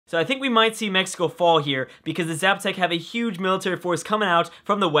So I think we might see Mexico fall here because the Zapotec have a huge military force coming out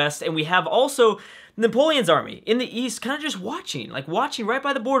from the west, and we have also Napoleon's army in the east kind of just watching, like watching right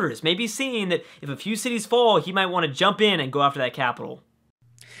by the borders, maybe seeing that if a few cities fall, he might want to jump in and go after that capital.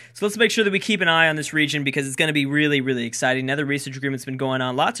 So let's make sure that we keep an eye on this region because it's going to be really, really exciting. Another research agreement's been going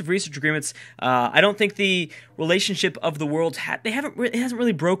on. Lots of research agreements. I don't think the relationship of the worlds it hasn't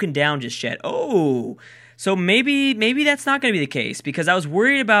really broken down just yet. Oh, so maybe that's not going to be the case because I was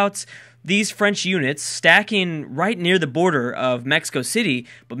worried about these French units stacking right near the border of Mexico City,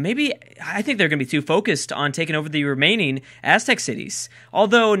 but maybe I think they're going to be too focused on taking over the remaining Aztec cities.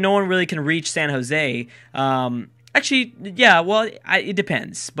 Although no one really can reach San Jose. Actually, yeah, well, it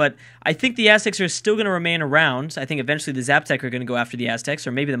depends. But I think the Aztecs are still going to remain around. I think eventually the Zapotec are going to go after the Aztecs,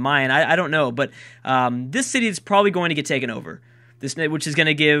 or maybe the Mayan. I don't know. But this city is probably going to get taken over. Which is going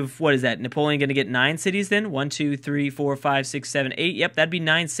to give, what is that? Napoleon going to get 9 cities then? 1, 2, 3, 4, 5, 6, 7, 8. Yep, that'd be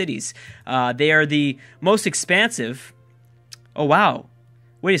 9 cities. They are the most expansive. Oh, wow.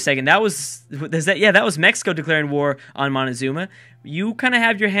 Wait a second. That was Mexico declaring war on Montezuma. You kind of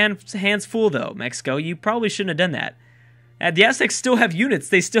have your hands full, though, Mexico. You probably shouldn't have done that. The Aztecs still have units.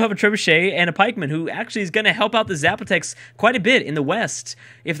 They still have a trebuchet and a pikeman who actually is going to help out the Zapotecs quite a bit in the west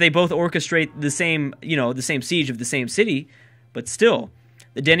if they both orchestrate the same siege of the same city. But still,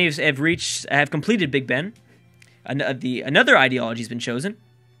 the Denny have completed Big Ben. Another ideology has been chosen.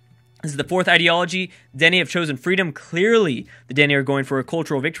 This is the 4th ideology. Denny have chosen freedom. Clearly, the Denny are going for a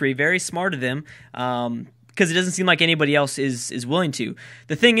cultural victory. Very smart of them, because it doesn't seem like anybody else is willing to.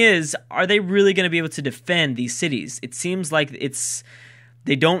 The thing is, are they really going to be able to defend these cities? It seems like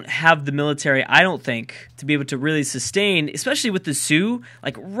they don't have the military, I don't think, to be able to really sustain, especially with the Sioux,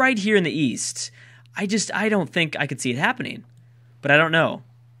 like right here in the east. I don't think I could see it happening. But I don't know.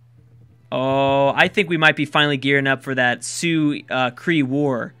 Oh, I think we might be finally gearing up for that Sioux-Cree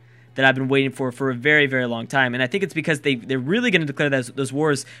war that I've been waiting for a very, very long time. And I think it's because they're really going to declare those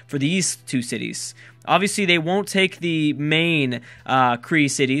wars for these 2 cities. Obviously, they won't take the main Cree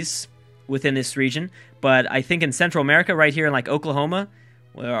cities within this region. But I think in Central America, right here in like Oklahoma,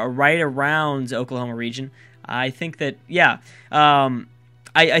 or right around Oklahoma region, I think that, yeah.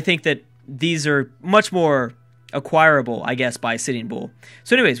 I think that these are much more acquirable, I guess, by Sitting Bull.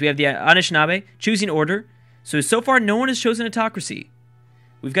 So anyways, we have the Anishinaabe choosing order. So far, no one has chosen autocracy.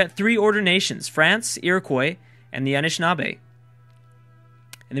 We've got 3 order nations, France, Iroquois, and the Anishinaabe.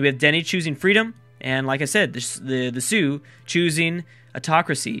 And then we have Denny choosing freedom, and like I said, the Sioux choosing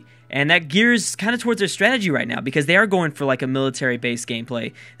autocracy. And that gears kind of towards their strategy right now, because they are going for like a military-based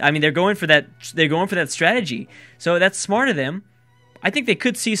gameplay. I mean, they're going for that strategy. So that's smart of them. I think they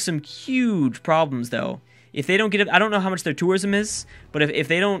could see some huge problems, though. If they don't get it, I don't know how much their tourism is, but if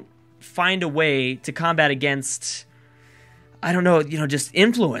they don't find a way to combat against, I don't know, just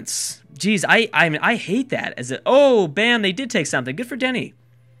influence. Geez, I hate that. Bam, they did take something. Good for Denny.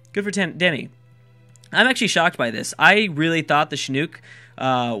 Good for Denny. I'm actually shocked by this. I really thought the Chinook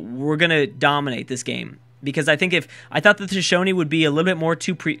were gonna dominate this game. Because I thought that the Shoshone would be a little bit more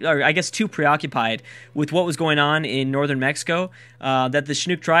too preoccupied with what was going on in northern Mexico, that the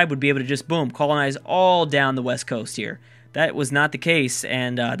Chinook tribe would be able to just, boom, colonize all down the west coast here. That was not the case,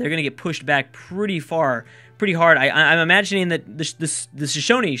 and they're going to get pushed back pretty hard. I'm imagining that the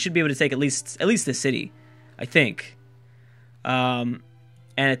Shoshone should be able to take at least this city, I think. And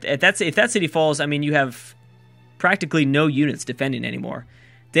if that city falls, I mean, you have practically no units defending anymore.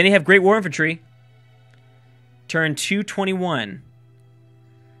 Then you have Great War Infantry. Turn 221.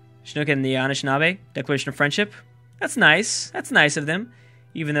 Chinook and the Anishinaabe, Declaration of Friendship. That's nice. That's nice of them.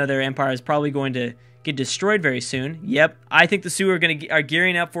 Even though their empire is probably going to get destroyed very soon. Yep, I think the Sioux are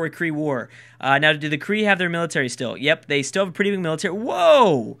gearing up for a Cree war. Now, do the Cree have their military still? Yep, they still have a pretty big military.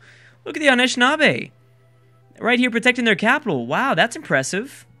 Whoa! Look at the Anishinaabe. Right here protecting their capital. Wow, that's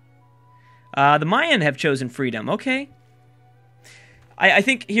impressive. The Mayan have chosen freedom. Okay. I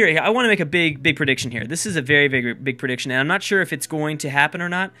think, here, I want to make a big prediction here. This is a very, very big prediction, and I'm not sure if it's going to happen or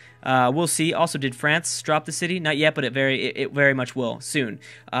not. We'll see. Also, did France drop the city? Not yet, but it very much will soon.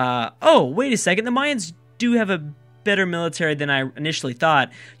 Oh, wait a second. The Mayans do have a better military than I initially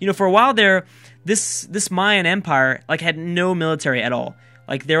thought. For a while there, this Mayan empire had no military at all.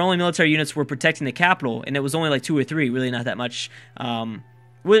 Their only military units were protecting the capital, and it was only 2 or 3, really not that much.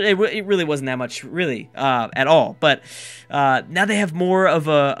 It really wasn't that much, really, at all. But now they have more of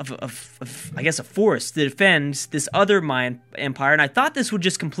I guess, a force to defend this other Mayan empire. And I thought this would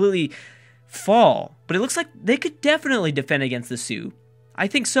just completely fall. But it looks like they could definitely defend against the Sioux. I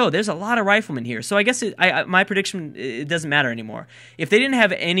think so. There's a lot of riflemen here. So I guess my prediction, it doesn't matter anymore. If they didn't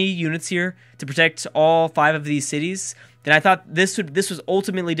have any units here to protect all 5 of these cities, then I thought this was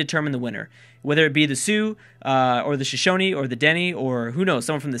ultimately determine the winner. Whether it be the Sioux, or the Shoshone, or the Denny, or who knows,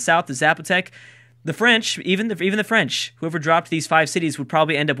 someone from the south, the Zapotec. The French, even the French, whoever dropped these 5 cities would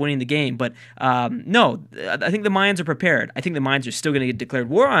probably end up winning the game. But no, I think the Mayans are prepared. I think the Mayans are still going to get declared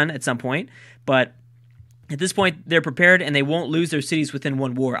war on at some point. But at this point, they're prepared and they won't lose their cities within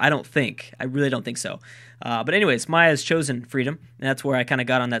one war. I don't think. I really don't think so. But anyways, Maya has chosen freedom. And that's where I kind of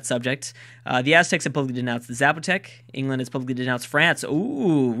got on that subject. The Aztecs have publicly denounced the Zapotec. England has publicly denounced France.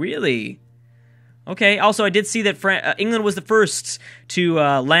 Ooh, really? Okay. Also, I did see that England was the first to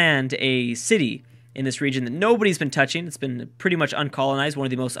land a city in this region that nobody's been touching. It's been pretty much uncolonized, one of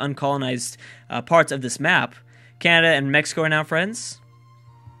the most uncolonized parts of this map. Canada and Mexico are now friends.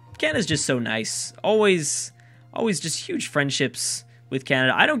 Canada's just so nice. Always just huge friendships with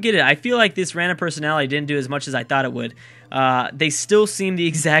Canada. I don't get it. I feel like this random personality didn't do as much as I thought it would. They still seem the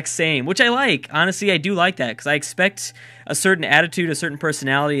exact same, which I like. Honestly, I do like that, because I expect a certain attitude, a certain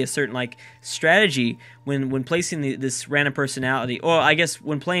personality, a certain strategy when placing this random personality. Or I guess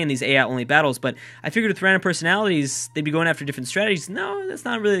when playing these AI-only battles. But I figured with random personalities, they'd be going after different strategies. No, that's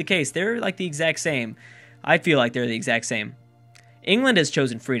not really the case. They're the exact same. I feel like they're the exact same. England has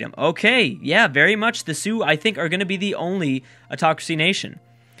chosen freedom. Okay, yeah, very much. The Sioux, I think, are going to be the only autocracy nation.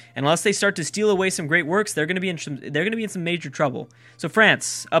 Unless they start to steal away some great works, they're going to be in some major trouble. So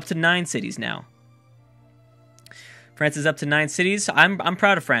France, up to 9 cities now. France is up to 9 cities. I'm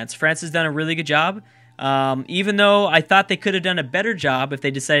proud of France. France has done a really good job. Even though I thought they could have done a better job if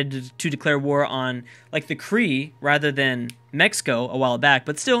they decided to declare war on the Cree rather than Mexico a while back.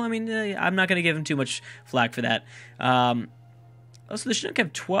 But still, I mean, I'm not going to give them too much flack for that. Also, the Chinook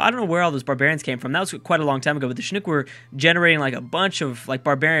have 12. I don't know where all those barbarians came from. That was quite a long time ago. But the Chinook were generating a bunch of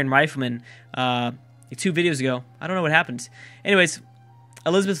barbarian riflemen 2 videos ago. I don't know what happened. Anyways,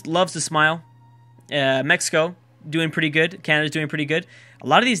 Elizabeth loves to smile. Mexico doing pretty good. Canada's doing pretty good. A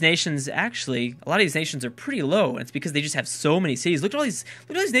lot of these nations are pretty low. And it's because they just have so many cities. Look at all these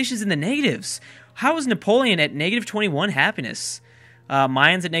nations in the negatives. How is Napoleon at -21 happiness?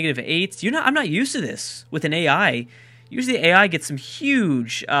 Mayans at -8. I'm not used to this with an AI. Usually AI gets some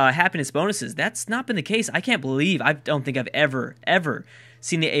huge happiness bonuses. That's not been the case. I don't think I've ever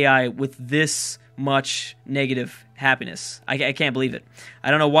seen the AI with this much negative happiness. I can't believe it.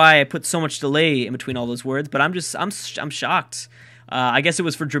 I don't know why I put so much delay in between all those words, but I'm shocked. I guess it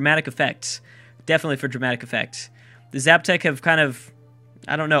was for dramatic effect. Definitely for dramatic effect. The Zapotec have kind of,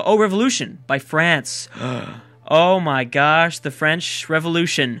 I don't know. Oh, Revolution by France. Oh my gosh, the French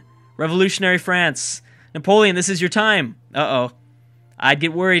Revolution. Revolutionary France. Napoleon, this is your time. Uh-oh. I'd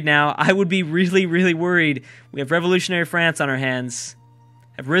get worried now. I would be really, really worried. We have revolutionary France on our hands.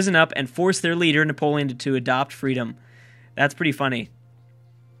 Have risen up and forced their leader, Napoleon, to adopt freedom. That's pretty funny.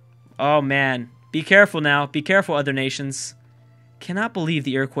 Oh, man. Be careful now. Be careful, other nations. Cannot believe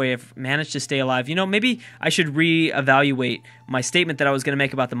the Iroquois have managed to stay alive. Maybe I should reevaluate my statement that I was going to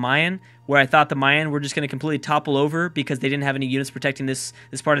make about the Mayan, where I thought the Mayan were just going to completely topple over because they didn't have any units protecting this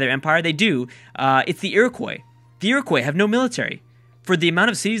part of their empire. They do. It's the Iroquois. The Iroquois have no military. For the amount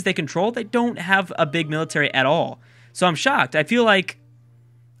of cities they control, they don't have a big military at all. So I'm shocked. I feel like,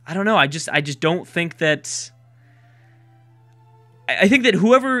 I don't know, I just don't think that... I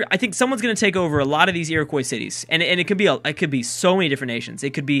think someone's going to take over a lot of these Iroquois cities, and it could be so many different nations.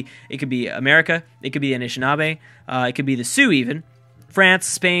 It could be America, it could be Anishinaabe, it could be the Sioux even, France,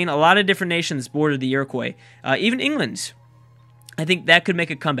 Spain. A lot of different nations border the Iroquois. Even England. I think that could make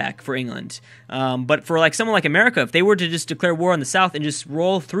a comeback for England. But for someone like America, if they were to just declare war on the South and just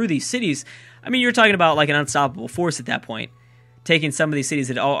roll through these cities, I mean, you're talking about an unstoppable force at that point. Taking some of these cities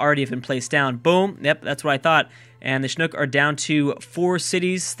that already have been placed down. Boom. Yep, that's what I thought. And the Chinook are down to 4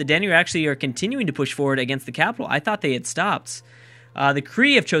 cities. The Danube actually are continuing to push forward against the capital. I thought they had stopped. The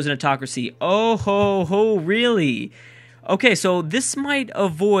Cree have chosen autocracy. Oh, ho, ho, really? Okay, so this might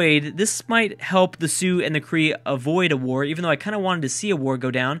help the Sioux and the Cree avoid a war, even though I kind of wanted to see a war go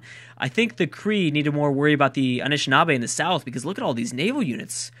down. I think the Cree need to more worry about the Anishinaabe in the south, because look at all these naval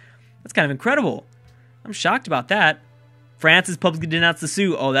units. That's kind of incredible. I'm shocked about that. France has publicly denounced the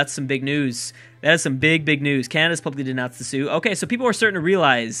Sioux. Oh, that's some big news. That is some big, big news. Canada's publicly denounced the Sioux. Okay, so people are starting to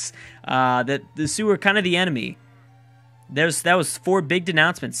realize that the Sioux are kind of the enemy. That was 4 big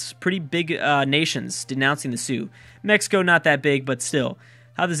denouncements. Pretty big nations denouncing the Sioux. Mexico, not that big, but still.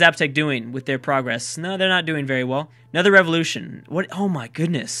 How the Zapotec doing with their progress? No, they're not doing very well. Another revolution. What? Oh my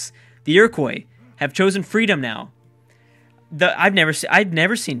goodness. The Iroquois have chosen freedom now. I've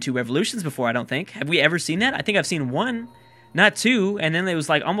never seen 2 revolutions before, I don't think. Have we ever seen that? I think I've seen one. not 2, and then it was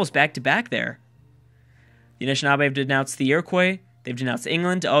like almost back to back there. The Anishinaabe have denounced the Iroquois. They've denounced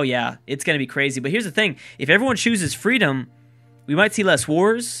England. Oh yeah, it's going to be crazy. But here's the thing. If everyone chooses freedom, we might see less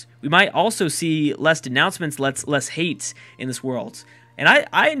wars. We might also see less denouncements, less hate in this world. And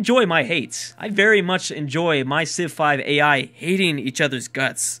I enjoy my hate. I very much enjoy my Civ 5 AI hating each other's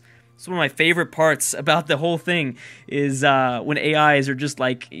guts. It's one of my favorite parts about the whole thing is when AIs are just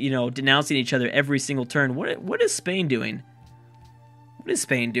like, you know, denouncing each other every single turn. What is Spain doing? What is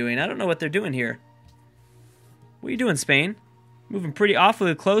Spain doing? I don't know what they're doing here. What are you doing, Spain? Moving pretty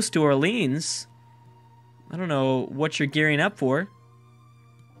awfully close to Orleans. I don't know what you're gearing up for.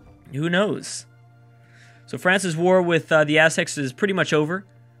 Who knows? So France's war with the Aztecs is pretty much over.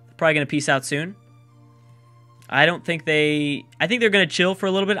 They're probably going to peace out soon. I think they're going to chill for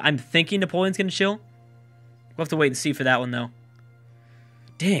a little bit. I'm thinking Napoleon's going to chill. We'll have to wait and see for that one, though.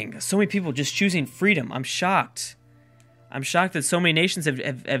 Dang, so many people just choosing freedom. I'm shocked. I'm shocked that so many nations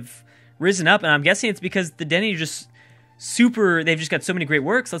have risen up, and I'm guessing it's because the Denny are just they've just got so many great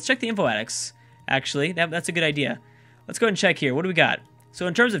works. Let's check the info addicts, actually. That's a good idea. Let's go ahead and check here. What do we got? So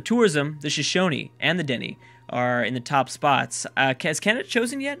in terms of tourism, the Shoshone and the Denny are in the top spots. Has Canada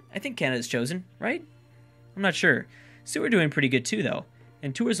chosen yet? I think Canada's chosen, right? I'm not sure. So we're doing pretty good too, though.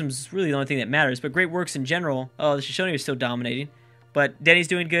 And tourism's really the only thing that matters. But great works in general. Oh, the Shoshone is still dominating. But Denny's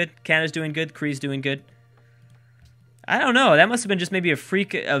doing good. Canada's doing good. Cree's doing good. I don't know. That must have been just maybe a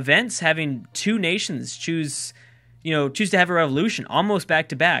freak events having 2 nations choose to have a revolution almost back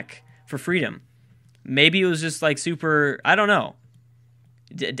to back for freedom. Maybe it was just like super. I don't know.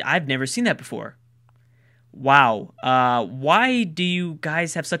 I've never seen that before. Wow. Why do you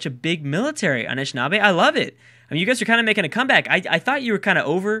guys have such a big military, Anishinaabe? I love it. I mean, you guys are kind of making a comeback. I thought you were kind of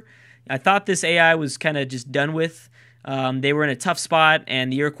over. I thought this AI was kind of just done with. They were in a tough spot,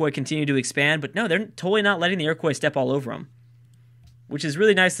 and the Iroquois continued to expand. But no, they're totally not letting the Iroquois step all over them, which is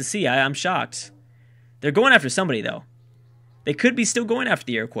really nice to see. I'm shocked. They're going after somebody, though. They could be still going after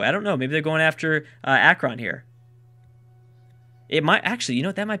the Iroquois. I don't know. Maybe they're going after Akron here. It might actually,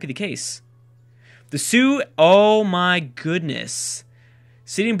 that might be the case. The Sioux, oh my goodness.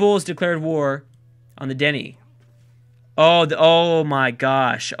 Sitting Bull has declared war on the Denny. Oh my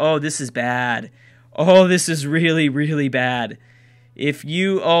gosh. Oh, this is bad. Oh, this is really, really bad. If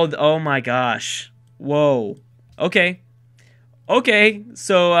you, oh my gosh. Whoa. Okay,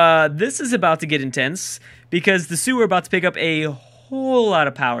 so this is about to get intense because the Sioux are about to pick up a whole lot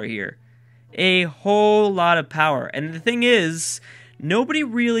of power here. A whole lot of power. And the thing is, nobody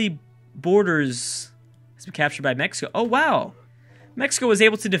really borders has been captured by Mexico. Oh, wow. Mexico was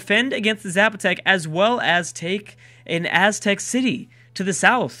able to defend against the Zapotec as well as take an Aztec city to the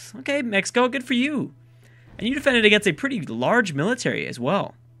south. Okay, Mexico, good for you. And you defended against a pretty large military as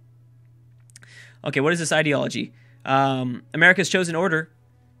well. Okay, what is this ideology? America's chosen order.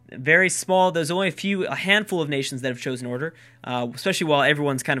 Very small. There's only a handful of nations that have chosen order, especially while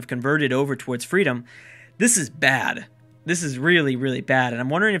everyone's kind of converted over towards freedom. This is bad. This is really, really bad. And I'm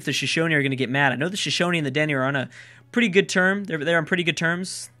wondering if the Shoshone are going to get mad. I know the Shoshone and the Denny are on a pretty good term. They're on pretty good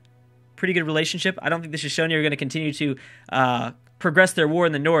terms. Pretty good relationship. I don't think the Shoshone are going to continue to progress their war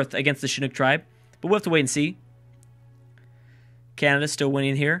in the north against the Chinook tribe. But we'll have to wait and see. Canada's still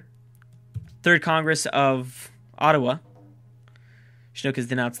winning here. Third Congress of Ottawa. Chinook has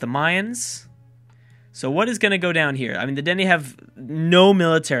denounced the Mayans. So what is going to go down here? I mean, the Denny have no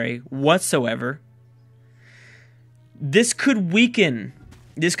military whatsoever. This could weaken.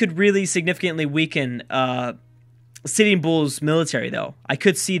 This could really significantly weaken Sitting Bull's military, though. I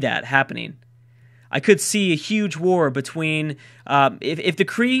could see that happening. I could see a huge war between if the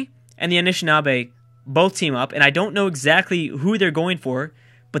Cree and the Anishinaabe both team up, and I don't know exactly who they're going for,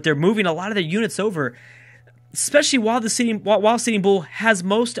 but they're moving a lot of their units over, especially while Sitting Bull has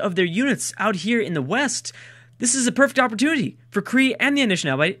most of their units out here in the west. This is a perfect opportunity for Cree and the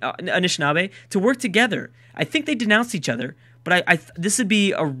Anishinaabe to work together. I think they denounced each other, but this would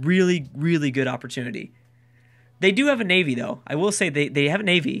be a really, really good opportunity. They do have a navy, though. I will say they have a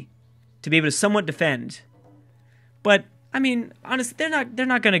navy to be able to somewhat defend. But I mean, honestly, they're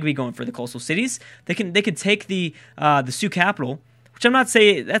not going to be going for the coastal cities. They can take the Sioux capital, which I'm not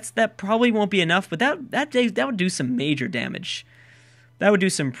saying that probably won't be enough, but that would do some major damage. That would do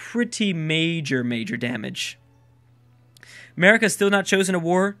some pretty major damage. America's still not chosen a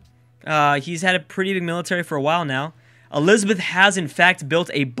war. He's had a pretty big military for a while now. Elizabeth has in fact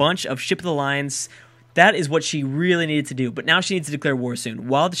built a bunch of Ship of the Lines. That is what she really needed to do, but now she needs to declare war soon.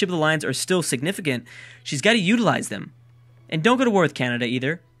 While the Ship of the Lines are still significant, she's got to utilize them. And don't go to war with Canada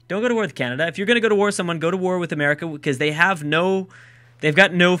either. Don't go to war with Canada. If you're going to go to war with someone, go to war with America because they've got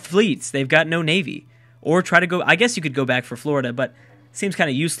no fleets. They've got no navy. Or try to go, I guess you could go back for Florida, but seems kind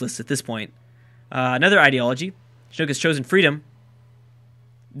of useless at this point. Another ideology, Chinook has chosen freedom.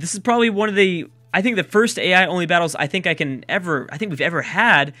 This is probably one of the, I think the first AI-only battles I think we've ever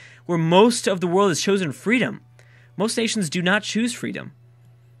had where most of the world has chosen freedom. Most nations do not choose freedom.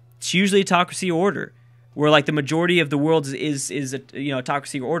 It's usually autocracy or order, where like the majority of the world is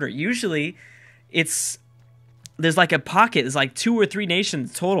autocracy or order. Usually, there's like a pocket. There's like 2 or 3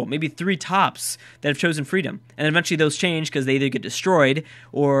 nations total, maybe 3 tops that have chosen freedom, and eventually those change because they either get destroyed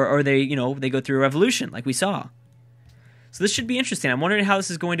or they they go through a revolution like we saw. So this should be interesting. I'm wondering how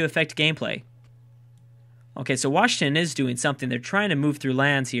this is going to affect gameplay. Okay, so Washington is doing something. They're trying to move through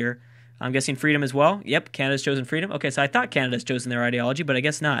lands here. I'm guessing freedom as well. Yep, Canada's chosen freedom. Okay, so I thought Canada's chosen their ideology, but I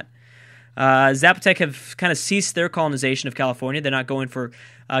guess not. Zapotec have kind of ceased their colonization of California. They're not going for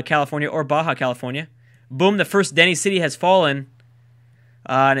California or Baja California. Boom, the first Denny city has fallen.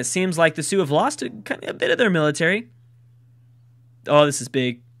 And it seems like the Sioux have lost a bit of their military. Oh, this is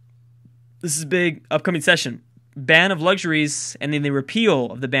big. This is big. Upcoming session. Ban of luxuries, and then the repeal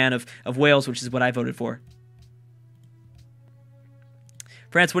of the ban of whales, which is what I voted for.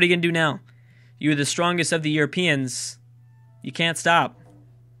 France, what are you going to do now? You're the strongest of the Europeans. You can't stop.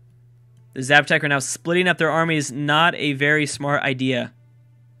 The Zapotec are now splitting up their armies. Not a very smart idea.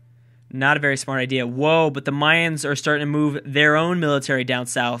 Not a very smart idea. Whoa, but the Mayans are starting to move their own military down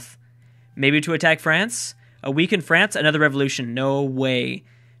south. Maybe to attack France? A week in France? Another revolution? No way.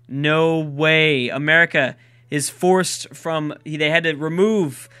 No way. America is forced from... They had to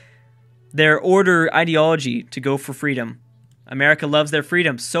remove their order ideology to go for freedom. America loves their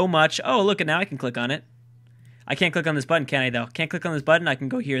freedom so much. Oh, look, now I can click on it. I can't click on this button, can I, though? Can't click on this button. I can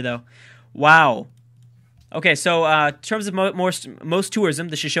go here, though. Wow. Okay, so in terms of most tourism,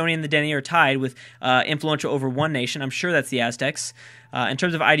 the Shoshone and the Denny are tied with influential over one nation. I'm sure that's the Aztecs. In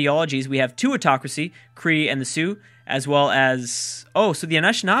terms of ideologies, we have 2 autocracy, Cree and the Sioux, as well as... Oh, so the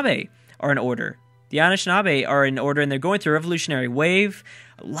Anishinaabe are in order. The Anishinaabe are in order, and they're going through a revolutionary wave.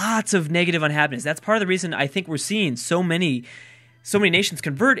 Lots of negative unhappiness. That's part of the reason I think we're seeing so many nations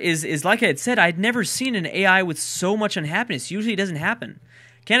convert is like I had said, I'd never seen an AI with so much unhappiness. Usually it doesn't happen.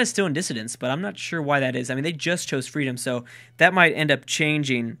 Canada's still in dissidence, but I'm not sure why that is. I mean, they just chose freedom, so that might end up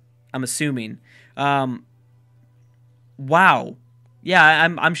changing, I'm assuming. Wow. Yeah,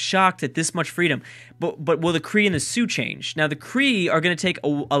 I'm shocked at this much freedom. But will the Cree and the Sioux change? Now, the Cree are going to take a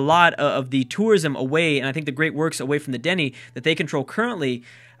lot of the tourism away, and I think the great works away from the Denny that they control currently.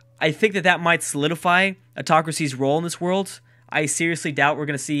 I think that might solidify autocracy's role in this world. I seriously doubt we're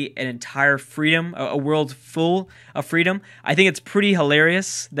going to see an entire freedom, a world full of freedom. I think it's pretty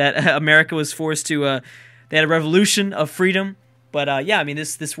hilarious that America was forced to, they had a revolution of freedom. But yeah, I mean,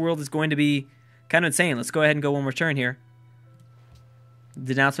 this world is going to be kind of insane. Let's go ahead and go one more turn here.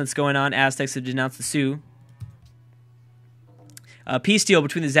 Denouncements going on. Aztecs have denounced the Sioux. Peace deal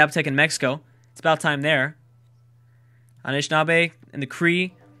between the Zapotec and Mexico. It's about time there. Anishinaabe and the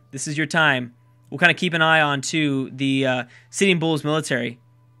Cree, this is your time. We'll kind of keep an eye on, too, the Sitting Bull's military.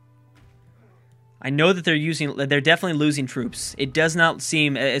 I know that they're definitely losing troops. It does not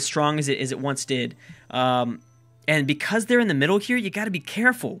seem as strong as it once did. And because they're in the middle here, you got to be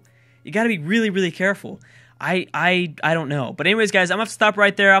careful. You got to be really, really careful. I don't know. But anyways, guys, I'm going to have to stop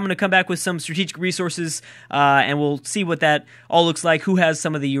right there. I'm going to come back with some strategic resources, and we'll see what that all looks like. Who has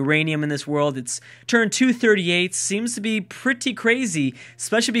some of the uranium in this world? It's turn 238. Seems to be pretty crazy,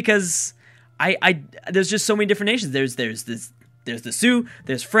 especially because there's just so many different nations. There's the Sioux,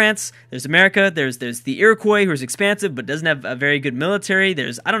 there's France, there's America, there's the Iroquois, who's expansive but doesn't have a very good military.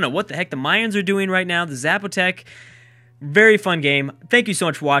 I don't know what the heck the Mayans are doing right now, the Zapotec. Very fun game. Thank you so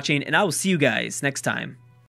much for watching, and I will see you guys next time.